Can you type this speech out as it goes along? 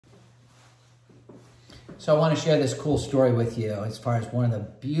So I want to share this cool story with you as far as one of the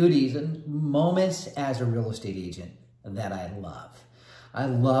beauties and moments as a real estate agent that I love. I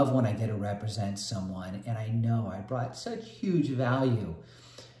love when I get to represent someone and I know I brought such huge value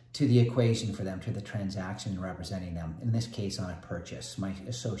to the equation for them, to the transaction representing them. In this case, on a purchase. My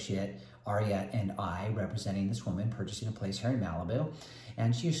associate, Aria, and I representing this woman purchasing a place here in Malibu.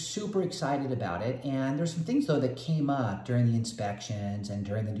 And she's super excited about it. And there's some things, though, that came up during the inspections and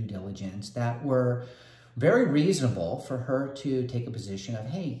during the due diligence that were very reasonable for her to take a position of,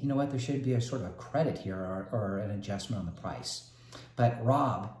 hey, you know what, there should be a sort of a credit here or an adjustment on the price. But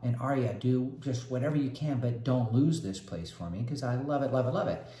Rob and Aria, do just whatever you can, but don't lose this place for me because I love it, love it, love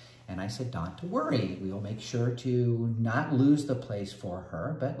it. And I said, not to worry. We will make sure to not lose the place for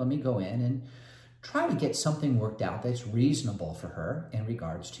her, but let me go in and try to get something worked out that's reasonable for her in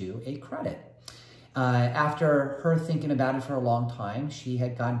regards to a credit. After her thinking about it for a long time, she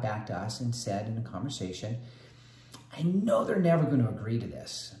had gone back to us and said in a conversation, I know they're never going to agree to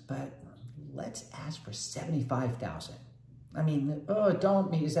this, but let's ask for $75,000. I mean,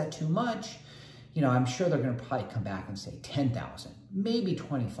 is that too much? You know, I'm sure they're going to probably come back and say 10,000, maybe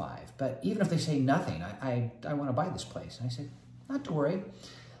 25. But even if they say nothing, I want to buy this place. And I said, not to worry.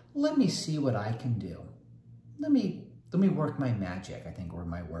 Let me see what I can do. Let me work my magic, I think were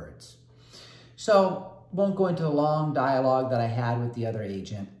my words. So won't go into the long dialogue that I had with the other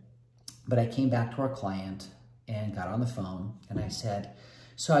agent, but I came back to our client and got on the phone and I said,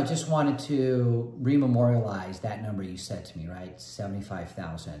 so I just wanted to rememorialize that number you said to me, right?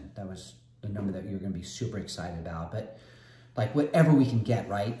 75,000. That was the number that you were going to be super excited about, but like whatever we can get,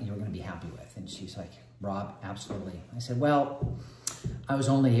 right, you're going to be happy with. And she's like, Rob, absolutely. I said, well, I was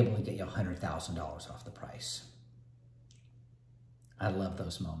only able to get you $100,000 off the price. I love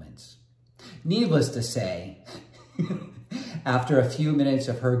those moments. Needless to say, after a few minutes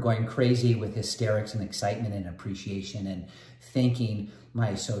of her going crazy with hysterics and excitement and appreciation and thanking my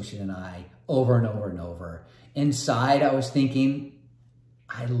associate and I over and over and over, inside I was thinking,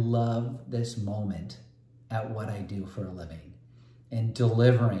 I love this moment at what I do for a living and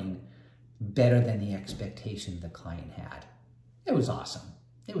delivering better than the expectation the client had. It was awesome.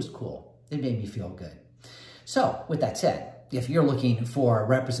 It was cool. It made me feel good. So with that said, if you're looking for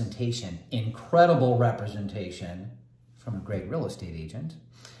representation, incredible representation from a great real estate agent,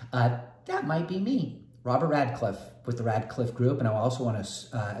 that might be me, Robert Radcliffe with the Radcliffe Group. And I also want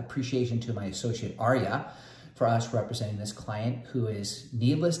to appreciation to my associate Aria for us representing this client who is,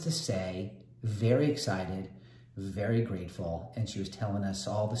 needless to say, very excited, very grateful. And she was telling us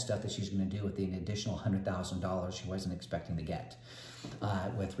all the stuff that she's going to do with the additional $100,000 she wasn't expecting to get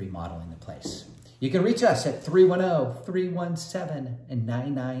with remodeling the place. You can reach us at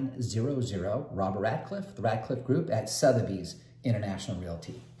 310-317-9900. Robert Radcliffe, the Radcliffe Group at Sotheby's International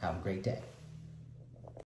Realty. Have a great day.